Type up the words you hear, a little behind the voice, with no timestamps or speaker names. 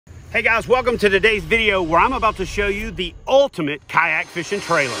Hey guys, welcome to today's video where I'm about to show you the ultimate kayak fishing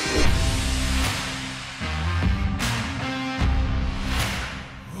trailer.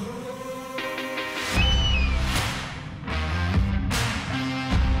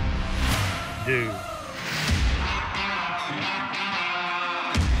 Dude.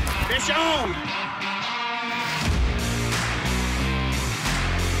 Fish on!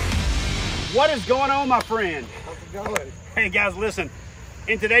 What is going on, my friend? How's it going? Hey guys, listen.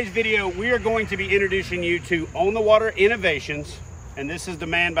 In today's video, we are going to be introducing you to On the Water Innovations, and this is the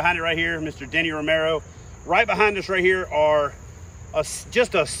man behind it right here, Mr. Denny Romero. Right behind us right here are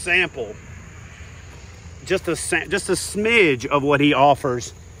just a sample, just a smidge of what he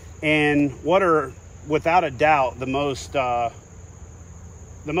offers, and what are, without a doubt, the most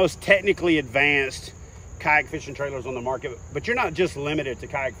technically advanced kayak fishing trailers on the market. But you're not just limited to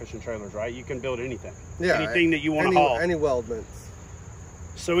kayak fishing trailers, right? You can build anything. Yeah, anything that you want to haul. Any weldments.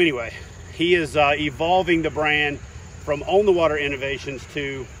 So anyway, he is evolving the brand from On the Water Innovations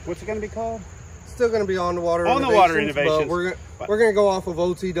to, what's it going to be called? Still going to be On the Water Innovations. On the Water Innovations. But we're going to go off of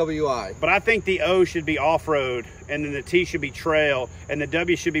OTWI. But I think the O should be off-road, and then the T should be trail, and the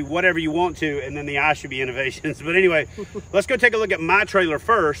W should be whatever you want to, and then the I should be innovations. But anyway, let's go take a look at my trailer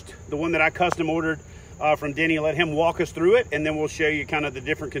first, the one that I custom ordered from Denny. Let him walk us through it, and then we'll show you kind of the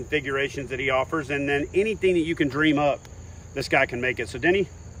different configurations that he offers, and then anything that you can dream up, this guy can make it. So Denny,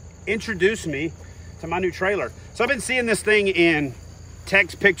 introduce me to my new trailer. So I've been seeing this thing in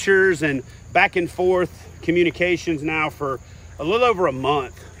text pictures and back and forth communications now for a little over a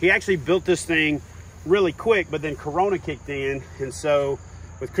month. He actually built this thing really quick, but then Corona kicked in, and so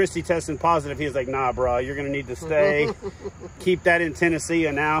with Christy testing positive, he was like, nah, bro, you're gonna need to stay, keep that in Tennessee,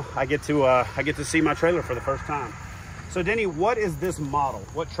 and now I get to see my trailer for the first time. So Denny, what is this model?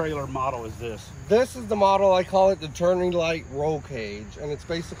 What trailer model is this? This is the model, I call it the turning light roll cage, and it's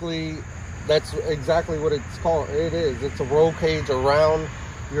basically, that's exactly what it's called. It is. It's a roll cage around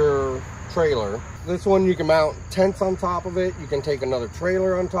your trailer. This one you can mount tents on top of it. You can take another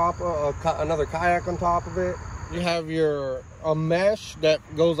trailer on top, another kayak on top of it. You have a mesh that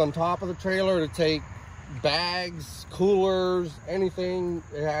goes on top of the trailer to take bags, coolers, anything.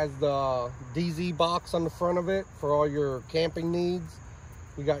 It has the DZ box on the front of it for all your camping needs.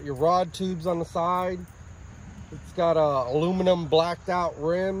 You got your rod tubes on the side. It's got aluminum blacked out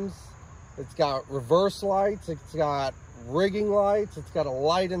rims. It's got reverse lights. It's got rigging lights. It's got a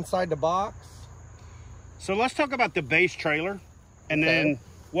light inside the box. So let's talk about the base trailer, and then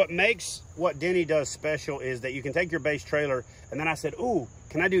what makes what Denny does special is that you can take your base trailer, and then I said, ooh,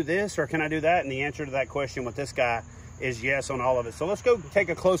 can I do this or can I do that? And the answer to that question with this guy is yes on all of it. So let's go take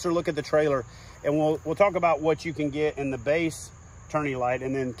a closer look at the trailer, and we'll talk about what you can get in the base turning light,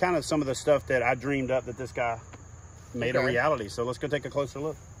 and then kind of some of the stuff that I dreamed up that this guy made a reality. So let's go take a closer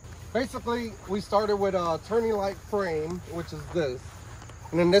look. Basically, we started with a turning light frame, which is this.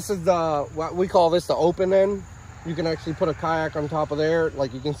 And then this is what we call this the open end. You can actually put a kayak on top of there.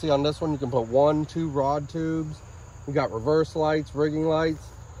 Like you can see on this one, you can put 1, 2 rod tubes. We got reverse lights, rigging lights,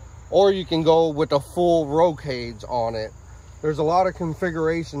 or you can go with a full roll cage on it. There's a lot of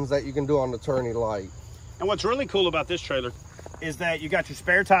configurations that you can do on the turning light. And what's really cool about this trailer is that you got your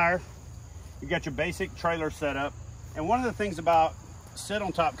spare tire, you got your basic trailer setup. And one of the things about sit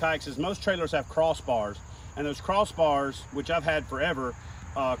on top kayaks is most trailers have crossbars, and those crossbars, which I've had forever,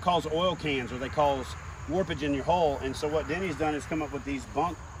 cause oil cans, or they cause warpage in your hull. And so what Denny's done is come up with these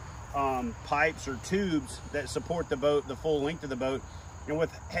bunk pipes or tubes that support the boat, the full length of the boat. And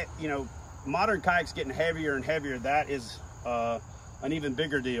with modern kayaks getting heavier and heavier, that is an even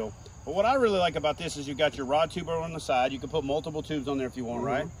bigger deal. But what I really like about this is you got your rod tube on the side. You can put multiple tubes on there if you want,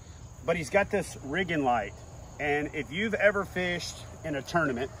 right? But he's got this rigging light, and if you've ever fished in a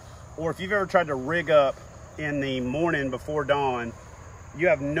tournament, or if you've ever tried to rig up in the morning before dawn, you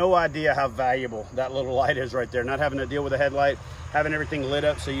have no idea how valuable that little light is right there. Not having to deal with a headlight, having everything lit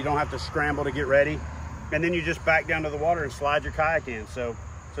up so you don't have to scramble to get ready. And then you just back down to the water and slide your kayak in. So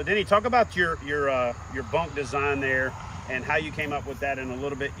Denny, talk about your bunk design there and how you came up with that in a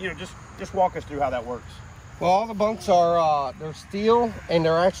little bit. Just walk us through how that works. Well, all the bunks are, they're steel, and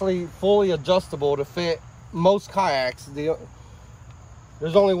they're actually fully adjustable to fit most kayaks.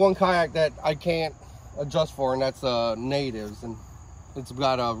 There's only one kayak that I can't adjust for, and that's Natives, and it's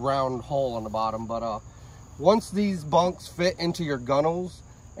got a round hole on the bottom. But once these bunks fit into your gunnels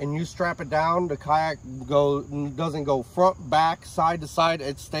and you strap it down, the kayak doesn't go front, back, side to side.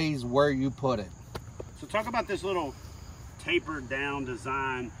 It stays where you put it. So talk about this little tapered down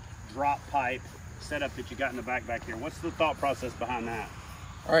design drop pipe setup that you got in the back here. What's the thought process behind that?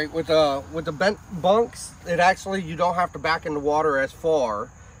 All right, with the bent bunks, it actually, you don't have to back in the water as far.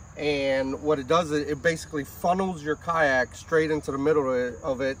 And what it does is it basically funnels your kayak straight into the middle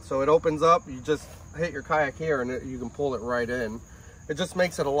of it. So it opens up, you just hit your kayak here and you can pull it right in. It just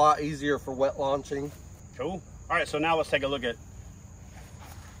makes it a lot easier for wet launching. Cool. All right, so now let's take a look at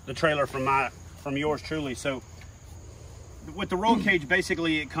the trailer from yours truly. So with the roll cage,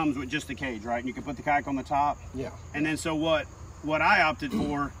 basically it comes with just the cage, right? And you can put the kayak on the top. Yeah. And then so what I opted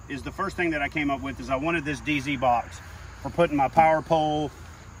for is the first thing that I came up with is I wanted this DZ box for putting my power pole,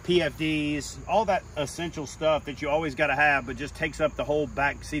 PFDs, all that essential stuff that you always got to have, but just takes up the whole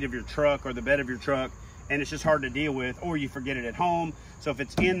back seat of your truck or the bed of your truck, and it's just hard to deal with, or you forget it at home. So if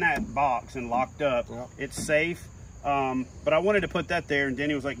it's in that box and locked up, it's safe. But I wanted to put that there, and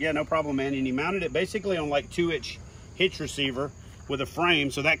Denny was like, yeah, no problem, man. And he mounted it basically on like 2-inch hitch receiver with a frame,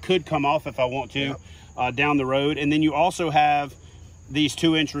 so that could come off if I want to down the road. And then you also have these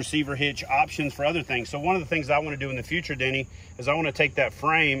 2-inch receiver hitch options for other things. So one of the things I want to do in the future, Denny, is I want to take that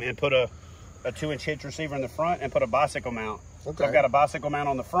frame and put a 2-inch hitch receiver in the front and put a bicycle mount. Okay. So I've got a bicycle mount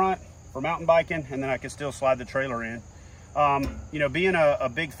on the front for mountain biking, and then I can still slide the trailer in. You know, being a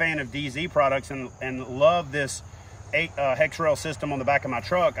big fan of DZ products and love this hex rail system on the back of my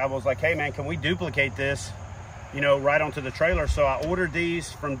truck, I was like, hey man, can we duplicate this, you know, right onto the trailer? So I ordered these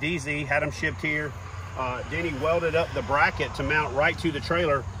from DZ, had them shipped here. Denny welded up the bracket to mount right to the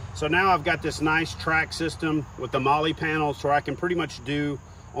trailer. So now I've got this nice track system with the molly panels where I can pretty much do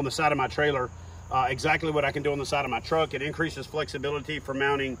on the side of my trailer exactly what I can do on the side of my truck. It increases flexibility for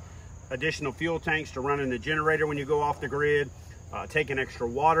mounting additional fuel tanks to run in the generator when you go off the grid, taking extra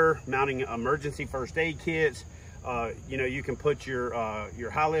water, mounting emergency first aid kits. You know, you can put your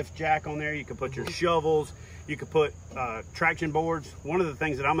high lift jack on there. You can put your shovels. You could put traction boards. One of the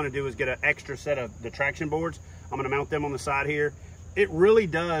things that I'm going to do is get an extra set of the traction boards. I'm going to mount them on the side here. It really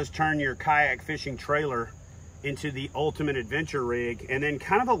does turn your kayak fishing trailer into the ultimate adventure rig. And then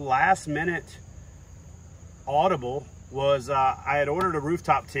kind of a last minute audible was I had ordered a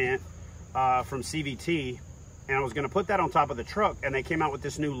rooftop tent from CVT, and I was going to put that on top of the truck, and they came out with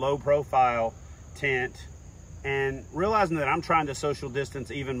this new low profile tent. And realizing that I'm trying to social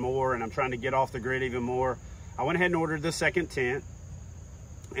distance even more and I'm trying to get off the grid even more, I went ahead and ordered the second tent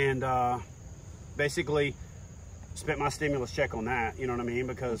and basically spent my stimulus check on that, you know what I mean?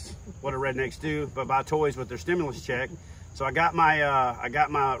 Because what do rednecks do but buy toys with their stimulus check? So I got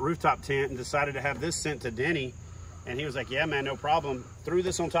my rooftop tent and decided to have this sent to Denny, and he was like, yeah man, no problem. Threw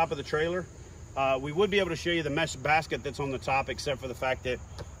this on top of the trailer. We would be able to show you the mesh basket that's on the top, except for the fact that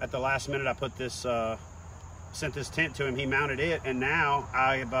at the last minute I put this sent this tent to him, he mounted it, and now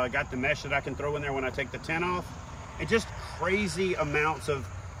I've got the mesh that I can throw in there when I take the tent off. And just crazy amounts of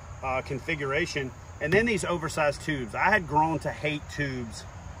configuration. And then these oversized tubes. I had grown to hate tubes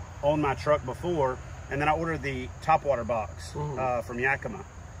on my truck before, and then I ordered the topwater box from Yakima.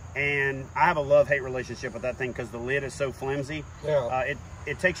 And I have a love-hate relationship with that thing because the lid is so flimsy. Yeah.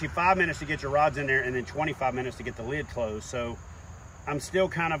 It takes you 5 minutes to get your rods in there and then 25 minutes to get the lid closed. So I'm still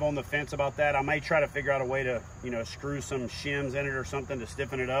kind of on the fence about that. I may try to figure out a way to, you know, screw some shims in it or something to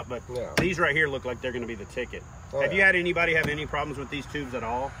stiffen it up, but these right here look like they're going to be the ticket. Have you had anybody have any problems with these tubes at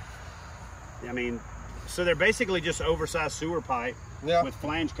all? I mean, so they're basically just oversized sewer pipe with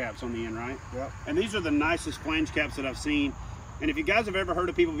flange caps on the end, right? Yeah. And these are the nicest flange caps that I've seen. And if you guys have ever heard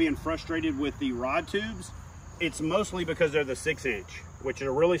of people being frustrated with the rod tubes, it's mostly because they're the 6-inch, which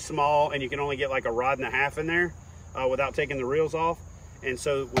are really small, and you can only get like a rod and a half in there without taking the reels off. And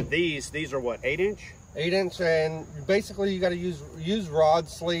so with these are what, 8-inch? 8-inch, and basically you got to use rod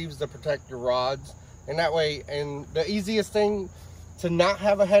sleeves to protect your rods, and that way. And the easiest thing to not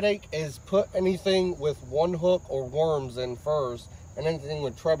have a headache is put anything with one hook or worms in first, and anything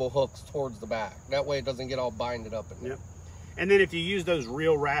with treble hooks towards the back. That way it doesn't get all binded up in there. And then if you use those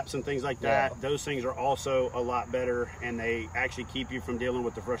reel wraps and things like that, those things are also a lot better, and they actually keep you from dealing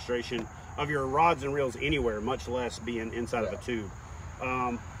with the frustration of your rods and reels anywhere, much less being inside of a tube.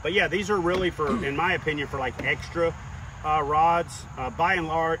 But yeah, these are really for, in my opinion, for like extra rods, by and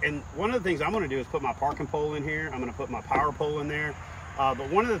large. And one of the things I'm going to do is put my parking pole in here. I'm going to put my power pole in there.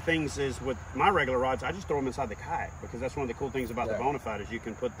 But one of the things is with my regular rods, I just throw them inside the kayak, because that's one of the cool things about the Bonafide is you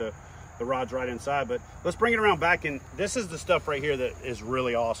can put the rods right inside. But let's bring it around back, and this is the stuff right here that is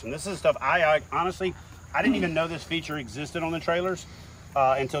really awesome. This is stuff I honestly, I didn't even know this feature existed on the trailers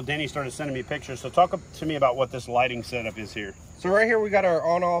until Denny started sending me pictures. So talk to me about what this lighting setup is here. So right here we got our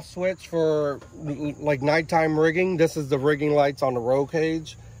on-off switch for like nighttime rigging. This is the rigging lights on the roll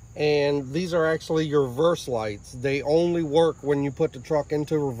cage, and these are actually your reverse lights. They only work when you put the truck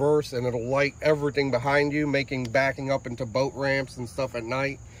into reverse, and it'll light everything behind you, making backing up into boat ramps and stuff at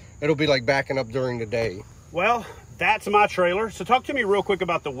night. It'll be like backing up during the day. Well, that's my trailer. So talk to me real quick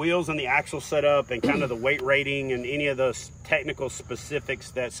about the wheels and the axle setup and kind of the weight rating and any of those technical specifics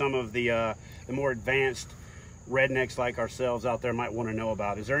that some of the more advanced rednecks like ourselves out there might want to know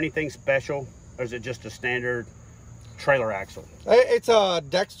about. Is there anything special, or is it just a standard trailer axle? It's a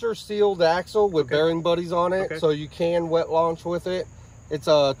Dexter sealed axle with bearing buddies on it, so you can wet launch with it. It's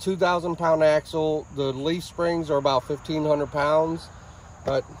a 2,000 pound axle. The leaf springs are about 1,500 pounds,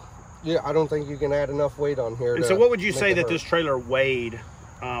 but yeah, I don't think you can add enough weight on here. And so what would you say that this trailer weighed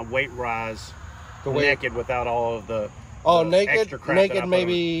weight-wise, naked, without all of the extra crap naked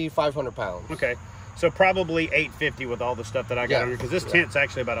maybe 500 pounds. Okay, so probably 850 with all the stuff that I got on here, because this tent's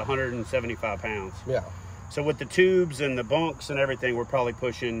actually about 175 pounds. Yeah. So with the tubes and the bunks and everything, we're probably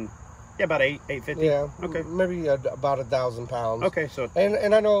pushing about 850. Yeah. Okay. Maybe about 1,000 pounds. Okay. So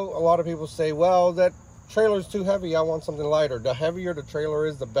and I know a lot of people say, well, that trailer's too heavy, I want something lighter. The heavier the trailer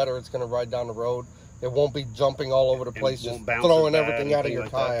is, the better it's going to ride down the road. It won't be jumping all over the place, just throwing everything out of your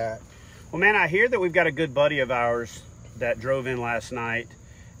kayak. Well, man, I hear that we've got a good buddy of ours that drove in last night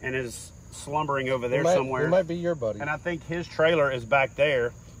and is slumbering over there somewhere. It might be your buddy. And I think his trailer is back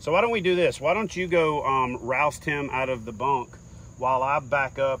there. So why don't we do this? Why don't you go roust him out of the bunk while I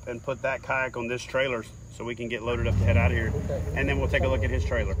back up and put that kayak on this trailer so we can get loaded up to head out of here. Okay. And then we'll take a look at his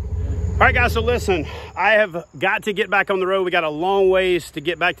trailer. All right, guys, so listen, I have got to get back on the road. We got a long ways to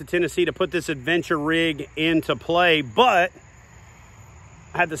get back to Tennessee to put this adventure rig into play, but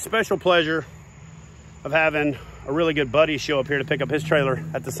I had the special pleasure of having a really good buddy show up here to pick up his trailer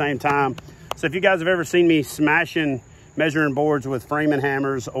at the same time. So if you guys have ever seen me smashing measuring boards with framing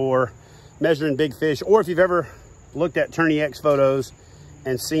hammers or measuring big fish, or if you've ever looked at Tourney X photos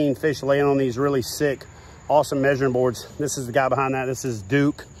and seen fish laying on these really sick, awesome measuring boards, this is the guy behind that. This is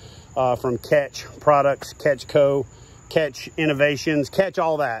Duke from Catch Products, Catch Co, Catch Innovations, Catch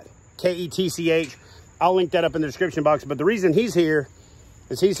all that, Ketch. I'll link that up in the description box. But the reason he's here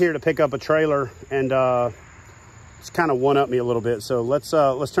is he's here to pick up a trailer and it's kind of one-up me a little bit. So let's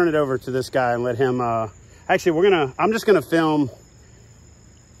turn it over to this guy and let him, actually I'm just gonna film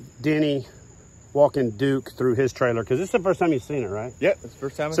Denny walking Duke through his trailer, because this is the first time you've seen it, right? Yep, it's the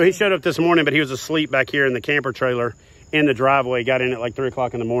first time. So he showed up this morning, but he was asleep back here in the camper trailer in the driveway. Got in at like 3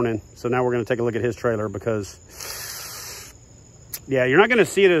 o'clock in the morning. So now we're gonna take a look at his trailer, because yeah, you're not gonna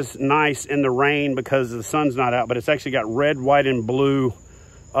see it as nice in the rain because the sun's not out, but it's actually got red, white, and blue.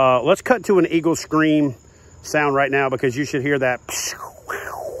 Let's cut to an eagle scream sound right now, because you should hear that.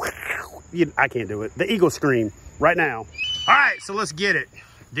 I can't do it. The eagle scream right now. All right, so let's get it.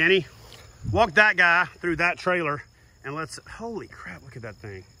 Denny, walk that guy through that trailer and let's, holy crap, look at that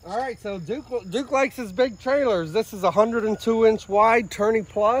thing. All right, so Duke likes his big trailers. This is a 102-inch wide Tourney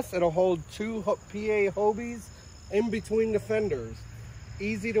Plus. It'll hold 2 PA Hobies in between the fenders.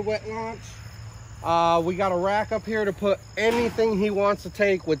 Easy to wet launch. We got a rack up here to put anything he wants to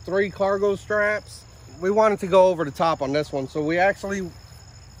take with 3 cargo straps. We wanted to go over the top on this one, so we actually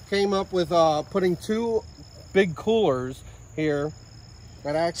came up with putting 2 big coolers here.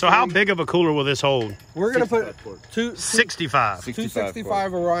 Actually, so how big of a cooler will this hold? We're going to put 265.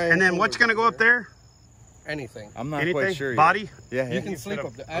 265 Orion. And then what's going to go up there? Anything. I'm not quite sure yet. Body? Yeah, you can sleep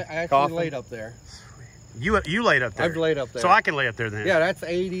up there. I actually laid up there. You laid up there? I've laid up there. So I can lay up there then? Yeah, that's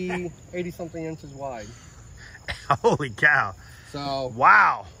 80 something inches wide. Holy cow. So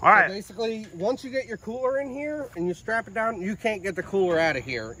wow. All right. So basically, once you get your cooler in here and you strap it down, you can't get the cooler out of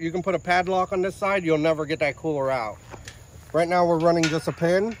here. You can put a padlock on this side, you'll never get that cooler out. Right now we're running just a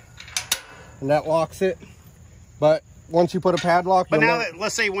pin and that locks it. But once you put a padlock, but now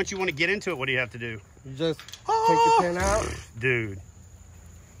let's say once you want to get into it, what do you have to do? You just take your pin out. Dude,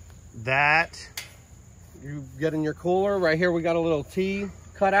 that. You get in your cooler. Right here we got a little T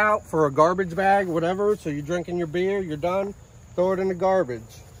cut out for a garbage bag, whatever. So you're drinking your beer, you're done, throw it in the garbage.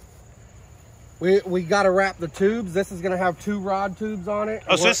 We got to wrap the tubes. This is going to have 2 rod tubes on it.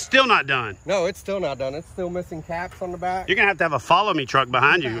 Oh, so it's still not done? No, it's still not done. It's still missing caps on the back. You're going to have a follow me truck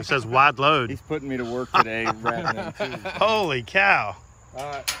behind you. It says wide load. He's putting me to work today wrapping them tubes. Holy cow.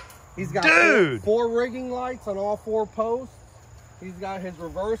 He's got 4 rigging lights on all 4 posts. He's got his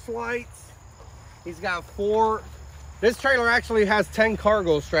reverse lights. He's got 4. This trailer actually has 10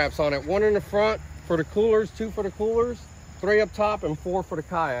 cargo straps on it. 1 in the front for the coolers, 2 for the coolers, 3 up top, and 4 for the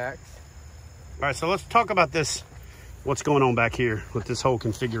kayaks. All right, so let's talk about this, what's going on back here with this whole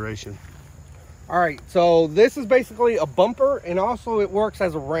configuration. All right, so this is basically a bumper, and also it works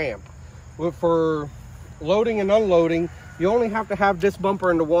as a ramp. For loading and unloading, you only have to have this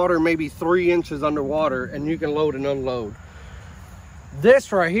bumper in the water maybe 3 inches underwater, and you can load and unload.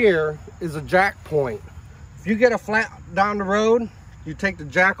 This right here is a jack point. If you get a flat down the road, You take the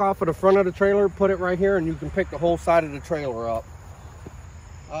jack off of the front of the trailer, put it right here, and you can pick the whole side of the trailer up.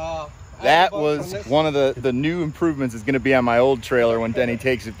 That was one of the new improvements is going to be on my old trailer when Denny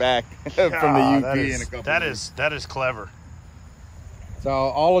takes it back from the UP in a couple that is clever. So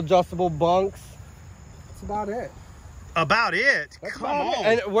all adjustable bunks. That's about it. About it? That's Come about on.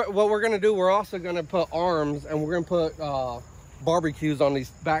 it. And what we're going to do, we're also going to put arms, and we're going to put barbecues on these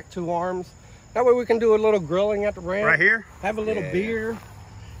back two arms. That way we can do a little grilling at the ramp. Right here? Have a little beer.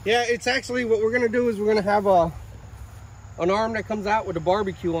 Yeah, it's actually what we're going to do is we're going to have an arm that comes out with a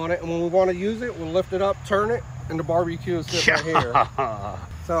barbecue on it, and when we want to use it, we'll lift it up, turn it, and the barbecue is sit right here.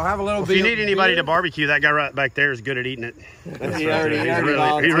 So have a little If you need anybody to barbecue, that guy right back there is good at eating it. He already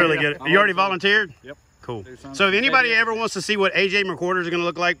He's really good. You already volunteered? Yep. Cool. So if anybody ever wants to see what AJ McWhorter is going to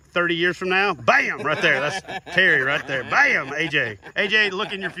look like 30 years from now, bam, right there. That's Terry right there. Bam, AJ. AJ,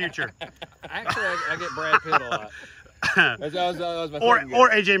 look in your future. Actually, I get Brad Pitt a lot. That was my Or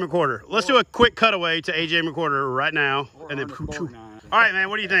AJ McWhorter. Let's do a quick cutaway to AJ McWhorter right now. And then, all right, man,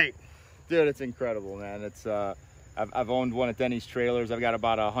 what do you think? Dude, it's incredible, man. It's I've owned one of Denny's trailers. I've got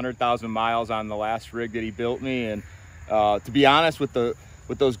about 100,000 miles on the last rig that he built me, and to be honest, with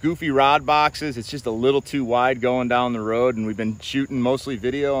those goofy rod boxes, it's just a little too wide going down the road, and we've been shooting mostly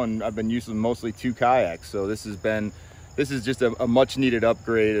video, and I've been using mostly 2 kayaks. So this is just a much needed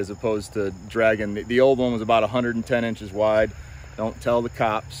upgrade as opposed to dragging. The old one was about 110 inches wide. Don't tell the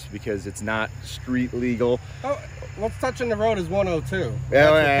cops because it's not street legal. Oh, what's touching the road is 102.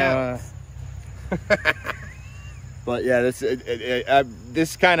 Yeah. But yeah,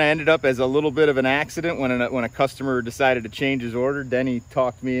 this kind of ended up as a little bit of an accident when a customer decided to change his order. Denny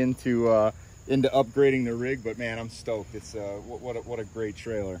talked me into upgrading the rig, but man, I'm stoked. It's what a great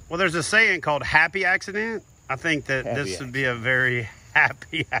trailer. Well, there's a saying called happy accident. I think that this would be a very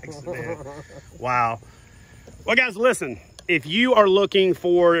happy accident. Wow. Well, guys, listen, if you are looking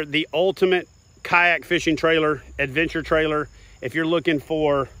for the ultimate kayak fishing trailer, adventure trailer, if you're looking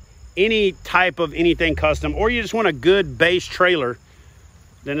for any type of anything custom, or you just want a good base trailer,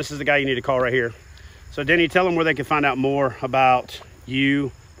 then this is the guy you need to call right here. So Denny, tell them where they can find out more about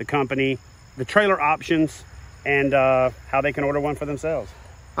you, the company, the trailer options, and how they can order one for themselves.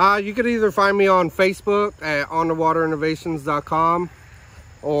 You could either find me on Facebook at onthewaterinnovations.com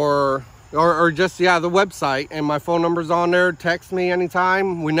or just, the website, and my phone number's on there. Text me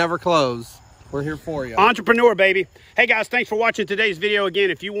anytime. We never close. We're here for you. Entrepreneur, baby. Hey guys, thanks for watching today's video.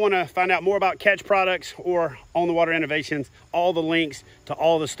 Again, if you want to find out more about Catch products or On the Water Innovations, all the links to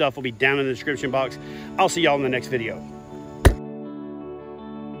all the stuff will be down in the description box. I'll see y'all in the next video.